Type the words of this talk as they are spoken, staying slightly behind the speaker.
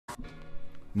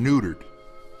neutered.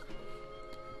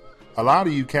 A lot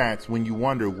of you cats, when you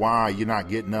wonder why you're not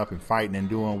getting up and fighting and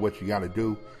doing what you got to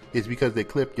do, it's because they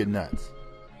clipped your nuts.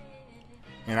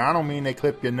 And I don't mean they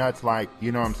clipped your nuts like,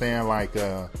 you know what I'm saying, like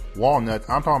walnuts.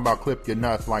 I'm talking about clipped your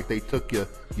nuts like they took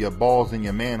your balls and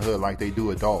your manhood like they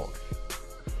do a dog.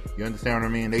 You understand what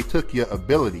I mean? They took your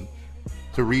ability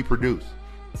to reproduce.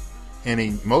 And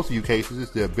in most of you cases,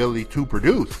 it's the ability to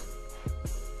produce.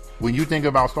 When you think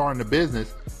about starting a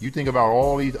business, you think about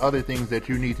all these other things that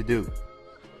you need to do.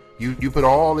 You put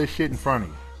all this shit in front of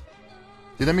you.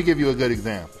 See, let me give you a good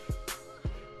example.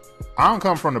 I don't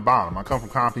come from the bottom. I come from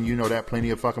Compton. You know that.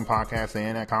 Plenty of fucking podcasts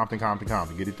saying that. Compton.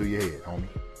 Get it through your head, homie.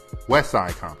 West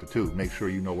Side Compton, too. Make sure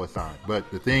you know what side.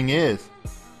 But the thing is,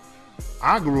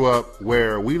 I grew up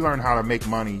where we learned how to make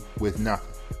money with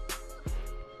nothing.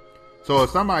 So if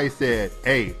somebody said,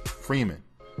 hey, Freeman,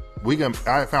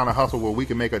 I found a hustle where we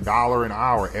can make $1 an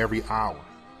hour every hour.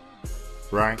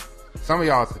 Right? Some of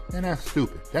y'all say, man, that's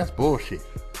stupid. That's bullshit.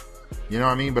 You know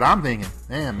what I mean? But I'm thinking,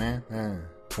 damn, man,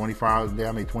 24 hours a day,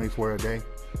 I make 24 a day.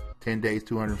 10 days,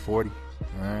 240.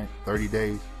 All right, 30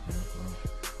 days.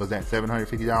 Was that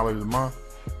 $750 a month?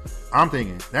 I'm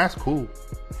thinking, that's cool.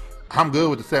 I'm good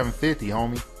with the $750,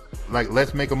 homie. Like,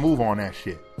 let's make a move on that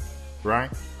shit.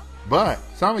 Right? But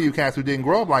some of you cats who didn't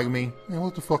grow up like me, man,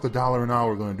 what the fuck $1 an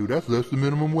hour gonna do? That's less than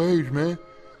minimum wage, man.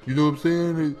 You know what I'm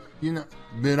saying? You know,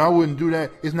 man, I wouldn't do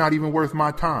that. It's not even worth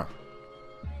my time.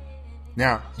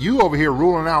 Now, you over here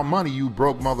ruling out money, you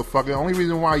broke motherfucker. The only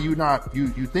reason why you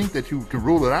think that you can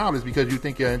rule it out is because you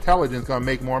think your intelligence gonna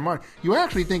make more money. You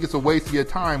actually think it's a waste of your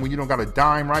time when you don't got a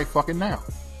dime right fucking now.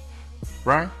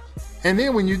 Right? And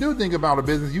then when you do think about a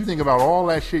business, you think about all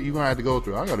that shit you're gonna have to go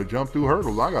through. I gotta jump through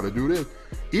hurdles. I gotta do this.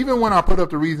 Even when I put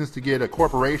up the reasons to get a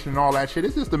corporation and all that shit,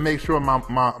 it's just to make sure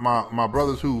my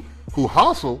brothers who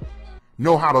hustle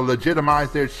know how to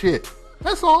legitimize their shit.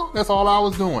 That's all. That's all I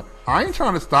was doing. I ain't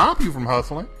trying to stop you from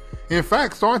hustling. In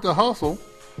fact, start the hustle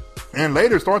and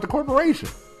later start the corporation.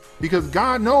 Because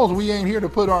God knows we ain't here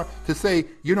to say,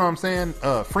 you know what I'm saying,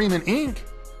 Freeman Inc.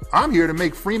 I'm here to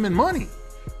make Freeman money.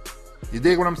 You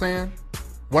dig what I'm saying?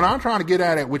 What I'm trying to get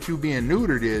at it with you being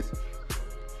neutered is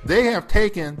they have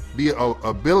taken the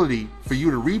ability for you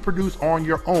to reproduce on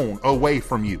your own away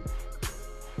from you.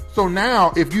 So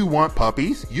now if you want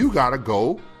puppies, you got to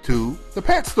go to the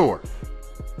pet store.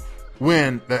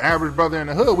 When the average brother in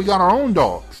the hood, we got our own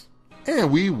dogs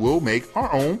and we will make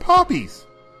our own puppies.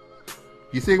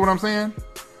 You see what I'm saying?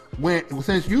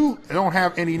 Since you don't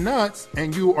have any nuts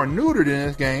and you are neutered in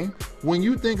this game, when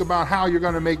you think about how you're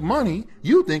going to make money,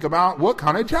 you think about what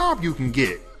kind of job you can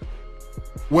get.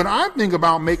 When I think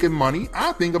about making money,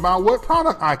 I think about what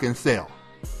product I can sell.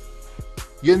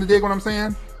 You dig what I'm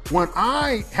saying? When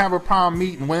I have a problem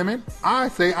meeting women, I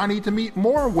say I need to meet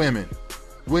more women.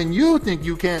 When you think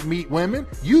you can't meet women,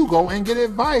 you go and get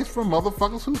advice from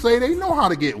motherfuckers who say they know how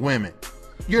to get women.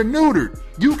 You're neutered.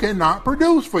 You cannot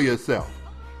produce for yourself.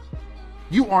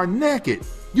 You are naked.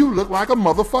 You look like a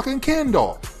motherfucking Ken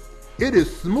doll. It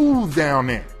is smooth down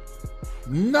there.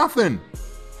 Nothing.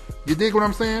 You dig what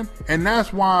I'm saying? And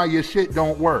that's why your shit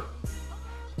don't work.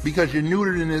 Because you're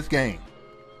neutered in this game.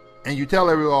 And you tell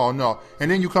everyone, oh no. And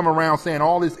then you come around saying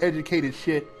all this educated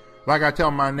shit, like I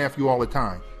tell my nephew all the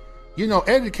time. You know,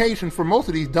 education for most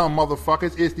of these dumb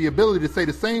motherfuckers is the ability to say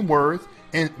the same words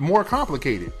and more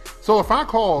complicated. So if I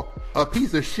call a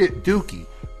piece of shit dookie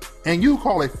and you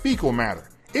call it fecal matter,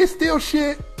 it's still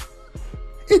shit.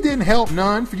 It didn't help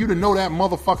none for you to know that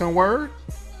motherfucking word.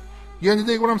 You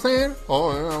understand what I'm saying?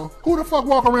 Oh, you know, who the fuck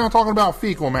walk around talking about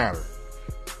fecal matter?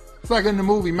 It's like in the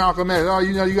movie Malcolm X. Oh,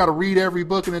 you know, you got to read every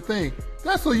book in the thing.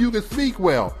 That's so you can speak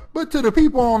well. But to the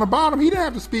people on the bottom, he didn't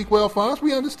have to speak well for us.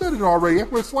 We understood it already.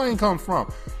 That's where slang comes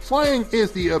from. Slang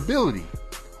is the ability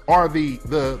or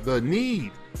the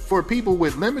need for people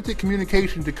with limited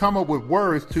communication to come up with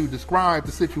words to describe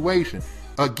the situation.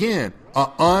 Again, an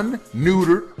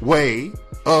unneutered way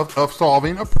of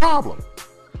solving a problem.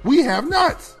 We have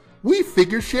nuts. We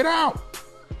figure shit out.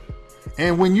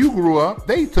 And when you grew up,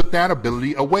 they took that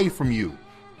ability away from you.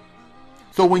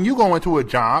 So when you go into a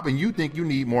job and you think you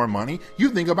need more money, you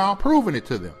think about proving it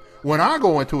to them. When I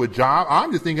go into a job,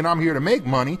 I'm just thinking I'm here to make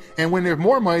money. And when there's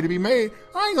more money to be made,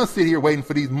 I ain't gonna sit here waiting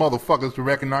for these motherfuckers to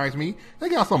recognize me. They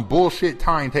got some bullshit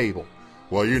timetable.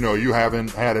 Well, you know, you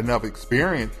haven't had enough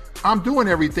experience. I'm doing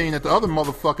everything that the other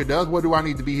motherfucker does. What do I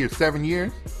need to be here 7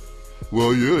 years?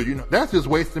 Well, yeah, you know, that's just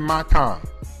wasting my time.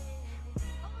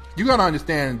 You gotta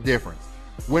understand the difference.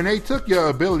 When they took your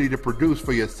ability to produce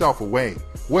for yourself away,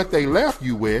 what they left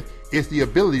you with is the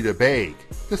ability to beg.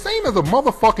 The same as a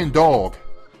motherfucking dog.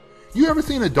 You ever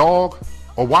seen a dog,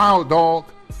 a wild dog,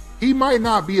 He might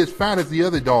not be as fat as the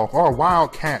other dog or a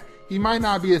wild cat. He might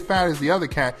not be as fat as the other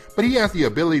cat, but he has the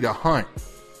ability to hunt.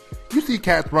 You see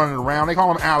cats running around, they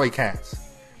call them alley cats,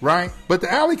 right? But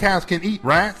the alley cats can eat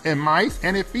rats and mice,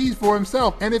 and it feeds for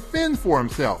himself, and it fends for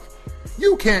himself.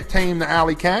 You can't tame the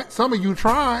alley cat. Some of you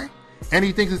try, and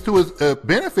he thinks it's to his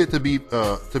benefit to be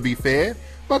fed,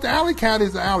 but the alley cat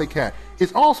is the alley cat.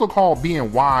 It's also called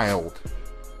being wild.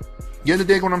 You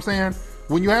understand what I'm saying?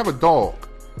 When you have a dog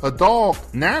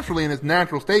naturally in its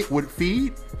natural state would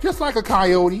feed just like a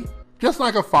coyote, just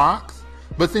like a fox,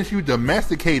 but since you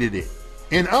domesticated it,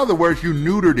 in other words, you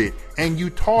neutered it and you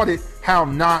taught it how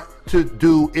not to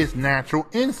do its natural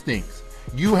instincts.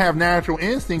 You have natural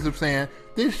instincts of saying,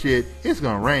 this shit, it's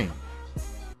gonna rain.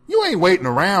 You ain't waiting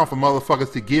around for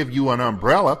motherfuckers to give you an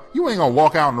umbrella. You ain't gonna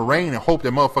walk out in the rain and hope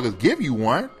that motherfuckers give you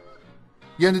one.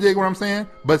 You understand what I'm saying?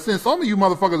 But since some of you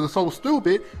motherfuckers are so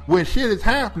stupid, when shit is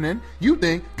happening, you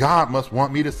think God must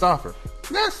want me to suffer.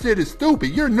 That shit is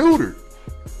stupid. You're neutered.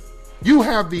 You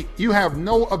have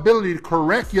no ability to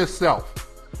correct yourself,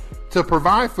 to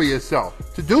provide for yourself,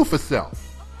 to do for self.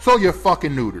 So you're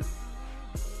fucking neutered.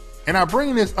 And I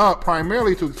bring this up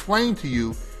primarily to explain to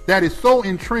you that it's so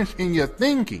entrenched in your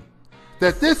thinking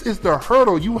that this is the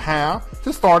hurdle you have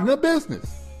to starting a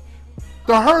business.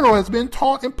 The hurdle has been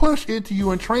taught and pushed into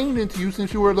you and trained into you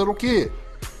since you were a little kid.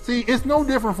 See, it's no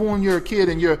different from when you're a kid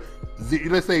and you're,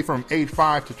 let's say, from age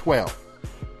 5 to 12.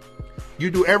 You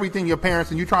do everything your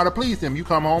parents and you try to please them. You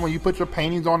come home and you put your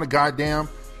paintings on the goddamn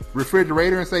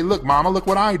refrigerator and say, look, mama, look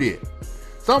what I did.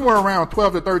 Somewhere around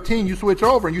 12 to 13, you switch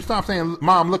over and you stop saying,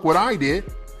 mom, look what I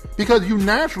did. Because you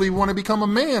naturally want to become a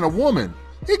man, a woman.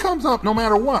 It comes up no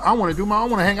matter what. I want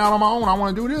to hang out on my own. I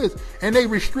want to do this. And they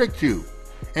restrict you.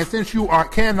 And since you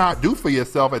cannot do for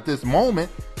yourself at this moment,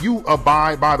 you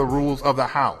abide by the rules of the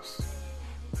house.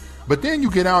 But then you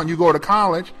get out and you go to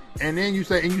college, and then you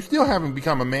say, and you still haven't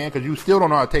become a man because you still don't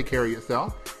know how to take care of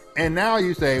yourself. And now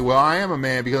you say, well, I am a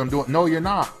man because I'm doing, no, you're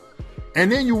not. And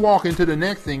then you walk into the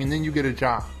next thing and then you get a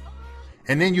job.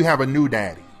 And then you have a new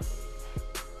daddy.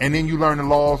 And then you learn the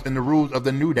laws and the rules of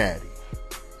the new daddy.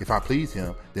 If I please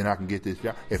him, then I can get this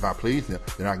job. If I please him,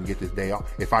 then I can get this day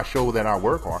off. If I show that I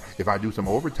work hard, if I do some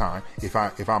overtime, if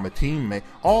I'm a teammate,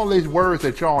 all these words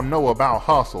that y'all know about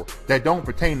hustle that don't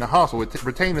pertain to hustle, it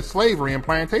pertain to slavery and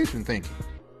plantation thinking.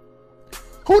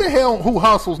 Who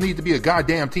hustles need to be a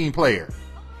goddamn team player?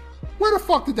 Where the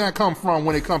fuck did that come from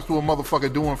when it comes to a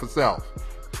motherfucker doing for self?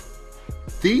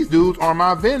 These dudes are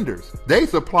my vendors. They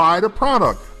supply the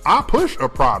product. I push a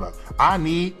product. I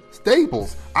need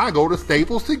Staples. I go to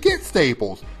Staples to get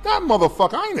Staples. That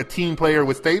motherfucker, I ain't a team player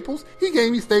with Staples. He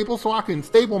gave me Staples so I can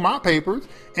staple my papers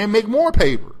and make more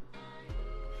paper.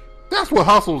 That's what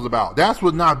hustle's about. That's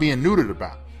what not being neutered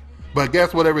about. But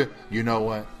guess what? You know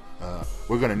what?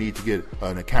 We're going to need to get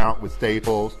an account with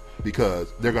Staples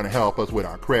because they're going to help us with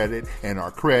our credit, and our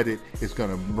credit is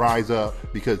going to rise up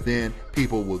because then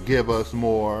people will give us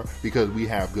more because we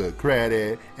have good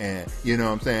credit, and you know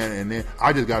what I'm saying? And then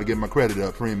I just got to get my credit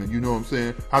up, Freeman. You know what I'm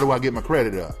saying? How do I get my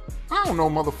credit up? I don't know,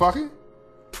 motherfucker.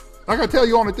 Like I tell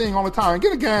you on the thing all the time,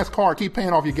 get a gas card, keep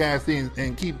paying off your gas things,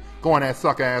 and keep going that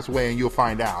sucker ass way, and you'll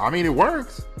find out. I mean, it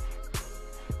works.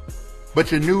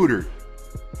 But you're neutered.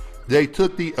 They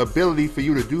took the ability for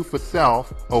you to do for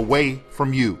self away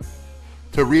from you,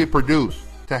 to reproduce,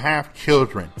 to have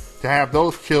children, to have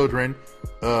those children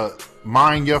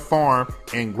mine your farm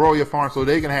and grow your farm so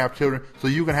they can have children, so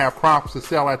you can have crops to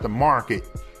sell at the market.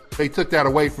 They took that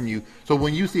away from you. So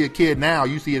when you see a kid now,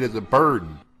 you see it as a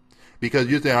burden. Because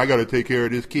you're saying, I got to take care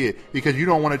of this kid. Because you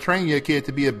don't want to train your kid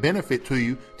to be a benefit to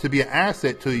you, to be an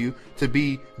asset to you, to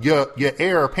be your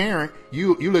heir apparent.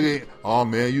 You look at, oh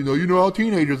man, you know how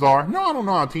teenagers are. No, I don't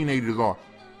know how teenagers are.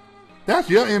 That's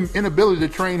your inability to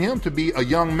train him to be a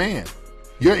young man.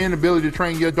 Your inability to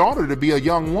train your daughter to be a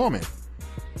young woman.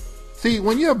 See,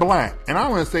 when you're black, and I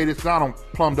want to say this because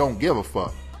I don't give a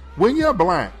fuck. When you're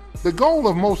black, the goal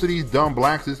of most of these dumb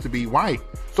blacks is to be white.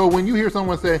 So when you hear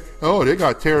someone say, oh, they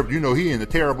got terrible, he in the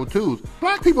terrible twos.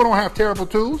 Black people don't have terrible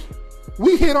twos.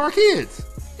 We hit our kids.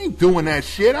 Ain't doing that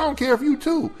shit. I don't care if you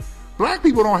too. Black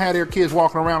people don't have their kids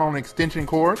walking around on extension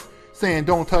cords saying,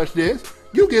 don't touch this.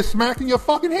 You get smacked in your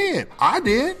fucking head. I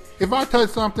did. If I touch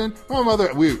something, my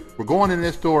mother, we're going in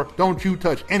this store, don't you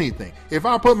touch anything. If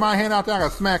I put my hand out there, I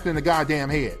got smacked in the goddamn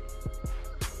head.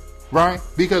 Right?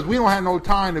 Because we don't have no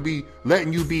time to be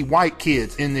letting you be white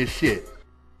kids in this shit.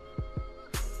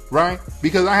 Right?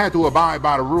 Because I had to abide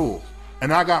by the rules.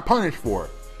 And I got punished for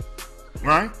it.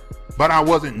 Right? But I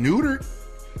wasn't neutered.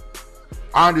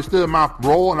 I understood my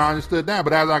role and I understood that.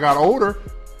 But as I got older,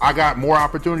 I got more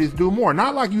opportunities to do more.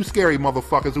 Not like you scary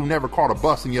motherfuckers who never caught a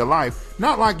bus in your life.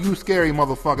 Not like you scary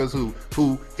motherfuckers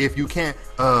who if you can't,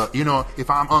 if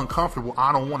I'm uncomfortable,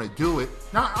 I don't want to do it.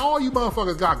 Not all you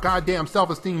motherfuckers got goddamn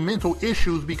self-esteem mental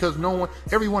issues because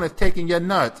everyone is taking your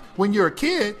nuts. When you're a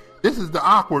kid, this is the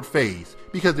awkward phase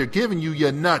because they're giving you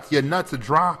your nuts. Your nuts are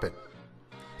dropping.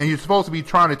 And you're supposed to be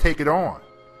trying to take it on.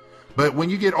 But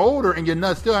when you get older and your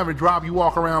nuts still haven't dropped, you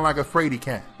walk around like a fraidy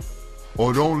cat.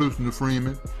 Oh, don't listen to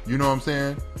Freeman. You know what I'm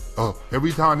saying?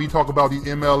 Every time you talk about these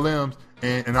MLMs,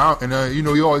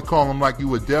 you always call them like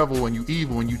you a devil and you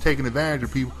evil and you taking advantage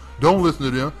of people. Don't listen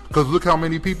to them because look how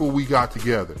many people we got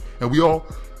together. And we all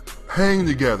hang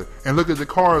together. And look at the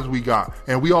cars we got.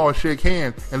 And we all shake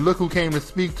hands. And look who came to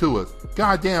speak to us.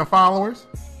 Goddamn followers.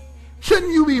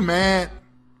 Shouldn't you be mad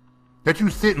that you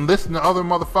sit and listen to other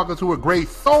motherfuckers who are great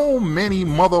so many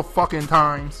motherfucking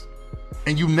times?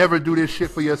 And you never do this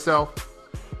shit for yourself?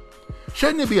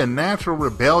 Shouldn't it be a natural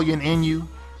rebellion in you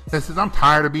that says, I'm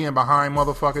tired of being behind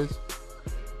motherfuckers?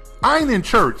 I ain't in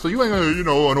church, so you ain't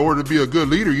gonna, in order to be a good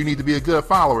leader, you need to be a good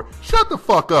follower. Shut the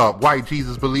fuck up, white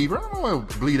Jesus believer. I don't want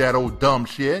to believe that old dumb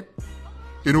shit.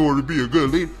 In order to be a good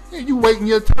leader, you waiting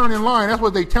your turn in line. That's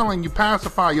what they telling you.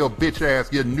 Pacify your bitch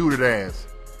ass, your neutered ass.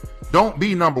 Don't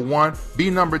be number one,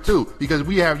 be number two. Because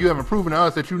you haven't proven to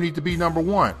us that you need to be number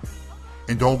one.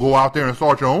 And don't go out there and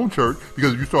start your own church,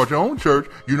 because if you start your own church,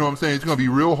 you know what I'm saying, it's going to be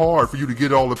real hard for you to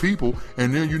get all the people.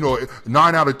 And then,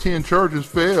 9 out of 10 churches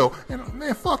fail. And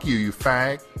man, fuck you, you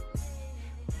fag.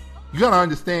 You got to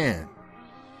understand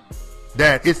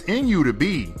that it's in you to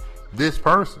be this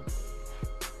person.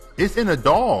 It's in a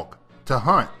dog to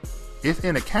hunt. It's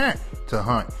in a cat to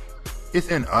hunt. It's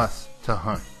in us to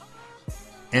hunt.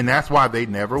 And that's why they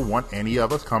never want any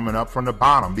of us coming up from the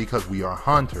bottom, because we are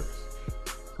hunters.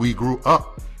 We grew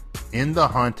up in the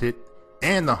hunted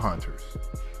and the hunters.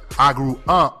 I grew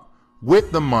up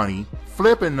with the money,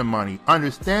 flipping the money,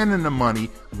 understanding the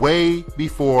money way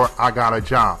before I got a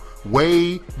job.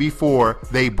 Way before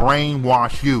they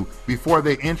brainwash you. Before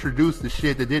they introduce the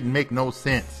shit that didn't make no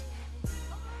sense.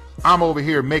 I'm over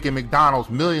here making McDonald's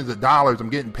millions of dollars.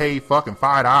 I'm getting paid fucking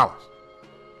 $5.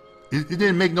 It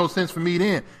didn't make no sense for me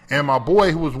then. And my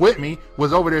boy who was with me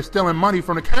was over there stealing money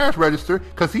from the cash register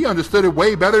because he understood it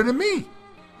way better than me.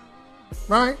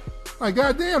 Right? Like,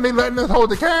 goddamn, they letting us hold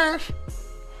the cash.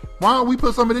 Why don't we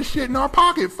put some of this shit in our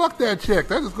pocket? Fuck that check.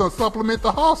 That's just going to supplement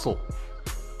the hustle.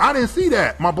 I didn't see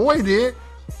that. My boy did.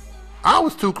 I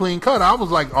was too clean cut. I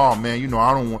was like, oh man,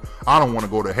 I don't want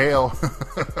to go to hell.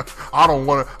 I don't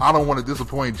want to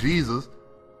disappoint Jesus.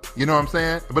 You know what I'm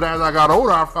saying? But as I got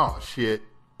older, I thought, oh shit.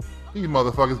 These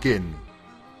motherfuckers getting me.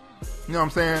 You know what I'm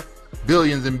saying?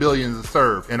 Billions and billions are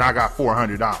served, and I got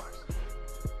 $400.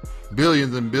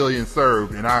 Billions and billions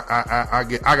served, and I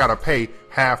gotta pay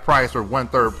half price or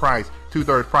 1/3 price,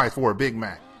 2/3 price for a Big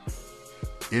Mac.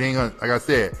 It ain't gonna, like I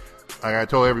said, like I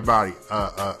told everybody,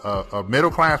 a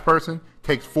middle class person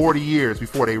takes 40 years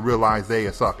before they realize they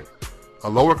a sucker. A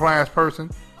lower class person,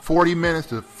 40 minutes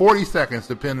to 40 seconds,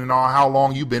 depending on how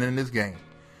long you've been in this game.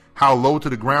 How low to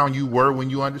the ground you were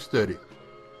when you understood it.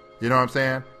 You know what I'm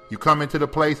saying? You come into the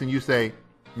place and you say,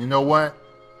 you know what?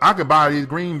 I could buy these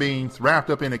green beans wrapped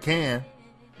up in a can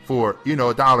for,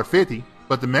 $1.50,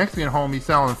 but the Mexican homie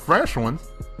selling fresh ones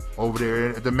over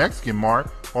there at the Mexican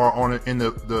mart or in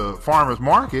the farmer's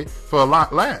market for a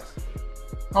lot less.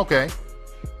 Okay.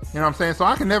 You know what I'm saying? So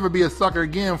I can never be a sucker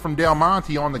again from Del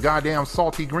Monte on the goddamn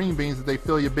salty green beans that they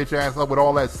fill your bitch ass up with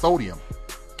all that sodium.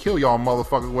 Kill y'all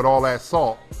motherfuckers with all that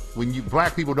salt. When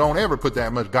black people don't ever put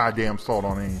that much goddamn salt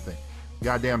on anything.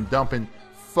 Goddamn dumping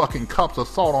fucking cups of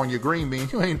salt on your green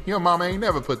beans. Your mama ain't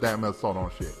never put that much salt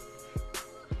on shit.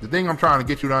 The thing I'm trying to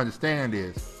get you to understand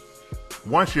is,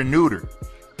 once you're neutered,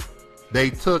 they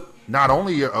took not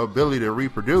only your ability to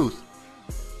reproduce,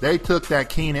 they took that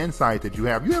keen insight that you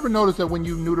have. You ever notice that when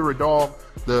you neuter a dog,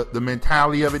 the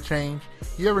mentality of it changed?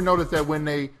 You ever notice that when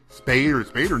they spade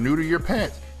or neuter your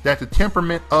pets, that the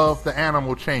temperament of the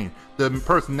animal changed, the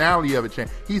personality of it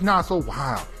changed? He's not so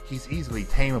wild. He's easily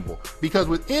tameable. Because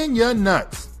within your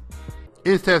nuts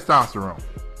is testosterone.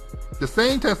 The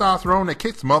same testosterone that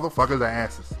kicks motherfuckers'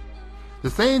 asses. The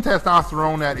same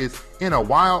testosterone that is in a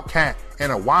wild cat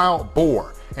and a wild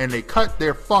boar. And they cut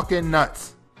their fucking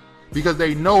nuts. Because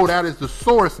they know that is the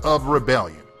source of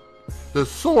rebellion. The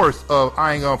source of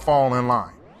I ain't gonna fall in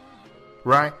line.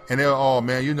 Right? And they're, oh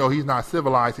man, he's not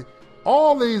civilized.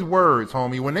 All these words,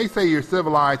 homie, when they say you're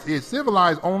civilized,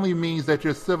 civilized only means that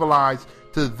you're civilized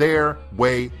to their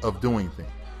way of doing things.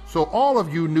 So all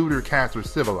of you neuter cats are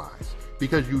civilized.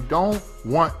 because you don't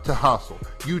want to hustle.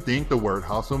 You think the word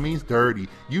hustle means dirty.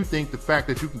 You think the fact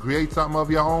that you can create something of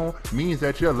your own means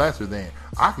that you're lesser than.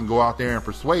 I can go out there and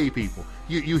persuade people.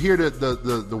 You hear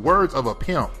the words of a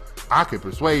pimp. I can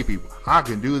persuade people. I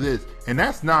can do this. And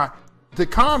that's not, to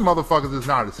con motherfuckers is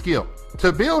not a skill.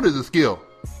 To build is a skill.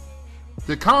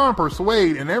 To con,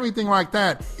 persuade, and everything like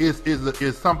that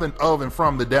is something of and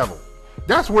from the devil.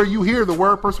 That's where you hear the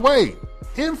word persuade.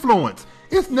 Influence.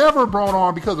 It's never brought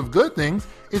on because of good things.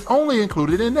 It's only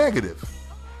included in negative.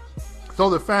 So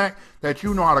the fact that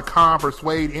you know how to con,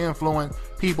 persuade, influence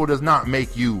people does not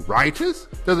make you righteous,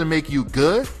 doesn't make you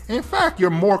good. In fact, you're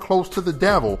more close to the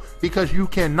devil because you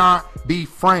cannot be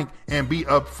frank and be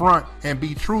upfront and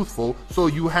be truthful. So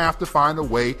you have to find a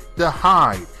way to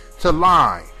hide, to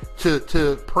lie,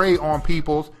 to prey on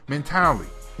people's mentality.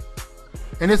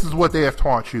 And this is what they have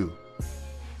taught you.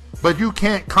 But you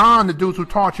can't con the dudes who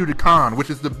taught you to con, which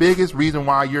is the biggest reason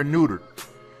why you're neutered.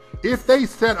 If they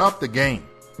set up the game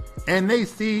and they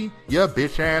see your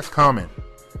bitch ass coming,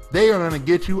 they are going to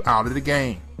get you out of the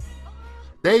game.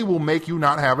 They will make you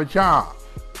not have a job.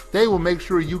 They will make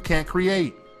sure you can't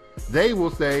create. They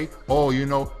will say, oh, you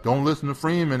know, don't listen to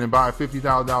Freeman and buy a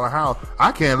 $50,000 house.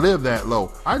 I can't live that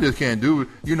low. I just can't do it.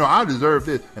 You know, I deserve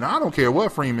this. And I don't care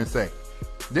what Freeman say.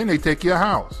 Then they take your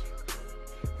house.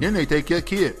 Then they take your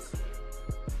kids.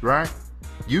 Right?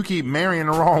 You keep marrying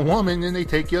the wrong woman, then they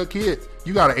take your kids.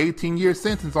 You got an 18-year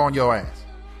sentence on your ass.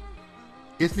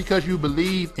 It's because you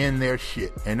believe in their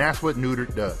shit. And that's what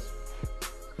neutered does.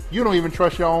 You don't even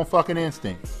trust your own fucking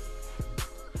instincts.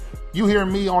 You hear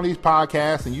me on these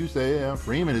podcasts and you say, yeah,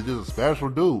 Freeman is just a special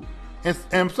dude.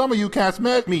 And some of you cats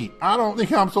met me. I don't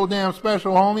think I'm so damn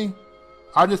special, homie.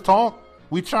 I just talk.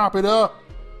 We chop it up.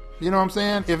 You know what I'm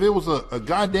saying? If it was a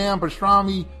goddamn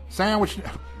pastrami sandwich,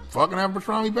 fucking have a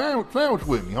pastrami sandwich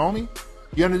with me, homie.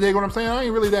 You understand what I'm saying? I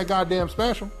ain't really that goddamn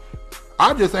special.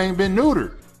 I just ain't been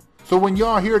neutered. So when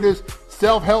y'all hear this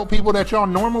self-help people that y'all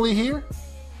normally hear,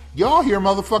 y'all hear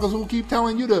motherfuckers who keep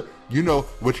telling you to, you know,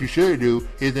 what you should do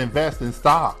is invest in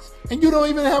stocks. And you don't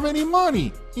even have any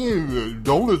money.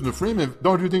 Don't listen to Freeman.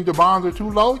 Don't you think the bonds are too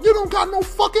low? You don't got no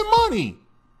fucking money.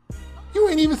 You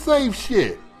ain't even saved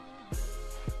shit.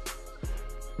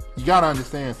 You gotta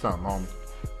understand something, homie.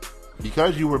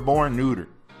 Because you were born neutered.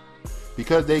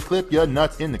 Because they clipped your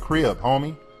nuts in the crib,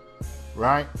 homie.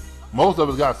 Right? Most of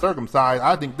us got circumcised.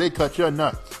 I think they cut your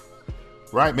nuts.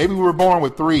 Right? Maybe we were born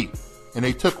with 3 and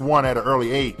they took 1 at an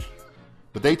early age.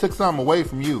 But they took something away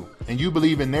from you and you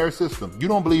believe in their system. You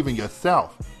don't believe in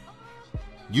yourself.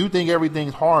 You think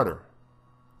everything's harder.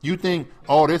 You think,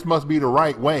 oh, this must be the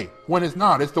right way. When it's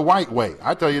not, it's the white way.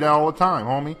 I tell you that all the time,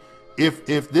 homie. If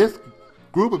this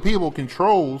group of people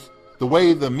controls the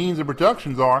way the means of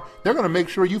productions are, they're going to make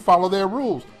sure you follow their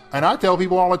rules. And I tell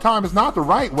people all the time, it's not the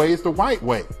right way, it's the white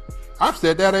way. I've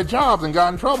said that at jobs and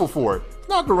got in trouble for it. It's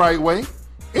not the right way,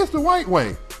 it's the white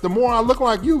way. The more I look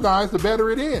like you guys, the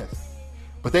better it is.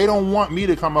 But they don't want me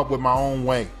to come up with my own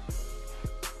way.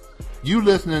 You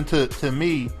listening to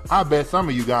me, I bet some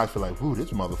of you guys feel like, ooh,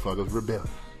 this motherfucker's rebellious.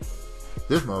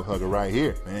 This motherfucker right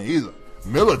here, man, he's a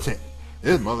militant.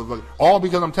 This motherfucker, all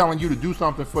because I'm telling you to do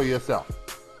something for yourself.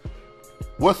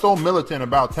 What's so militant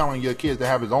about telling your kids to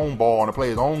have his own ball and to play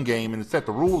his own game and to set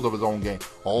the rules of his own game?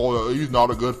 Oh, he's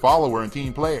not a good follower and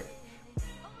team player.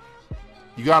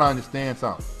 You gotta understand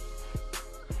something.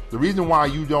 The reason why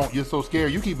you're so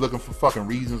scared, you keep looking for fucking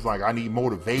reasons like I need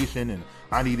motivation and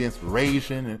I need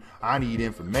inspiration and I need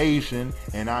information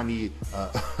and I need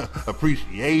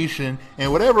appreciation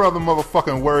and whatever other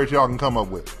motherfucking words y'all can come up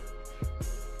with.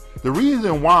 The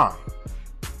reason why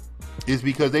is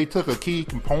because they took a key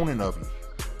component of you.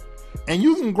 And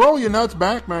you can grow your nuts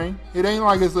back, man. It ain't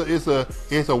like it's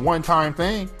a one-time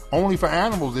thing. Only for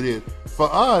animals it is. For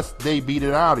us, they beat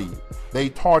it out of you. They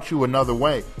taught you another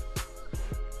way.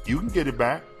 You can get it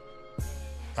back.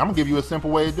 I'm gonna give you a simple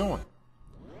way of doing it.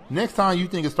 Next time you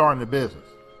think of starting a business,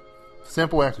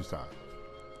 simple exercise,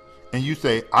 and you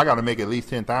say, I gotta make at least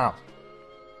 $10,000.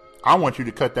 I want you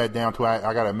to cut that down to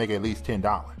I gotta make at least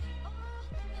 $10.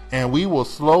 And we will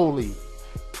slowly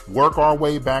work our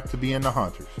way back to being the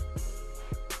hunters.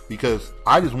 Because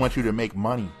I just want you to make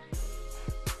money.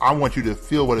 I want you to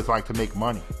feel what it's like to make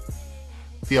money.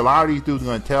 See, a lot of these dudes are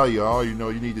going to tell you, oh, you know,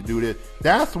 you need to do this.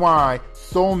 That's why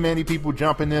so many people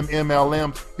jump in them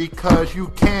MLMs, because you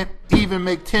can't even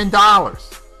make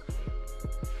 $10.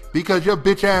 Because your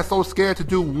bitch ass so scared to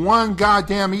do one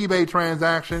goddamn eBay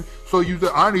transaction. So you say,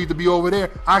 I need to be over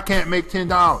there. I can't make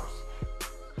 $10.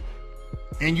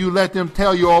 And you let them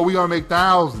tell you, oh, we're going to make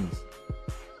thousands.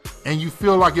 And you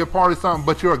feel like you're part of something,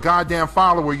 but you're a goddamn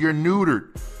follower. You're neutered.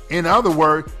 In other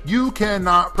words, you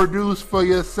cannot produce for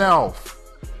yourself.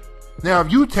 Now,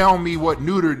 if you tell me what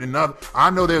neutered and other, I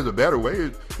know there's a better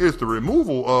way. It's the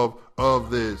removal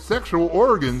of the sexual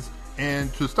organs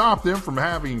and to stop them from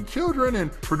having children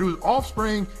and produce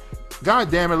offspring.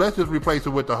 God damn it, let's just replace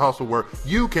it with the hustle where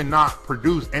you cannot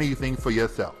produce anything for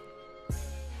yourself.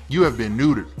 You have been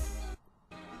neutered.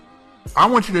 I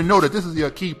want you to know that this is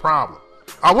your key problem.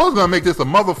 I was going to make this a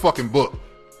motherfucking book.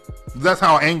 That's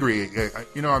how angry,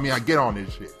 I get on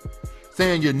this shit.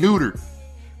 Saying you're neutered.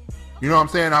 You know what I'm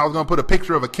saying? I was going to put a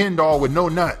picture of a Ken doll with no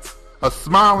nuts. A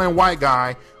smiling white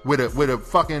guy with a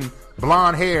fucking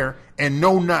blonde hair and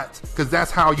no nuts. Because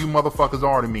that's how you motherfuckers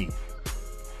are to me.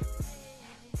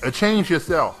 Change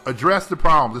yourself. Address the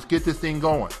problem. Let's get this thing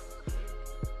going.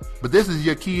 But this is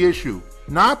your key issue.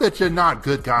 Not that you're not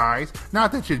good guys.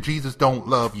 Not that your Jesus don't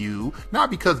love you. Not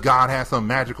because God has some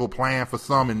magical plan for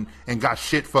some and got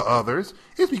shit for others.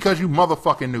 It's because you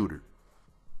motherfucking neutered.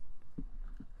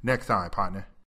 Next time, partner.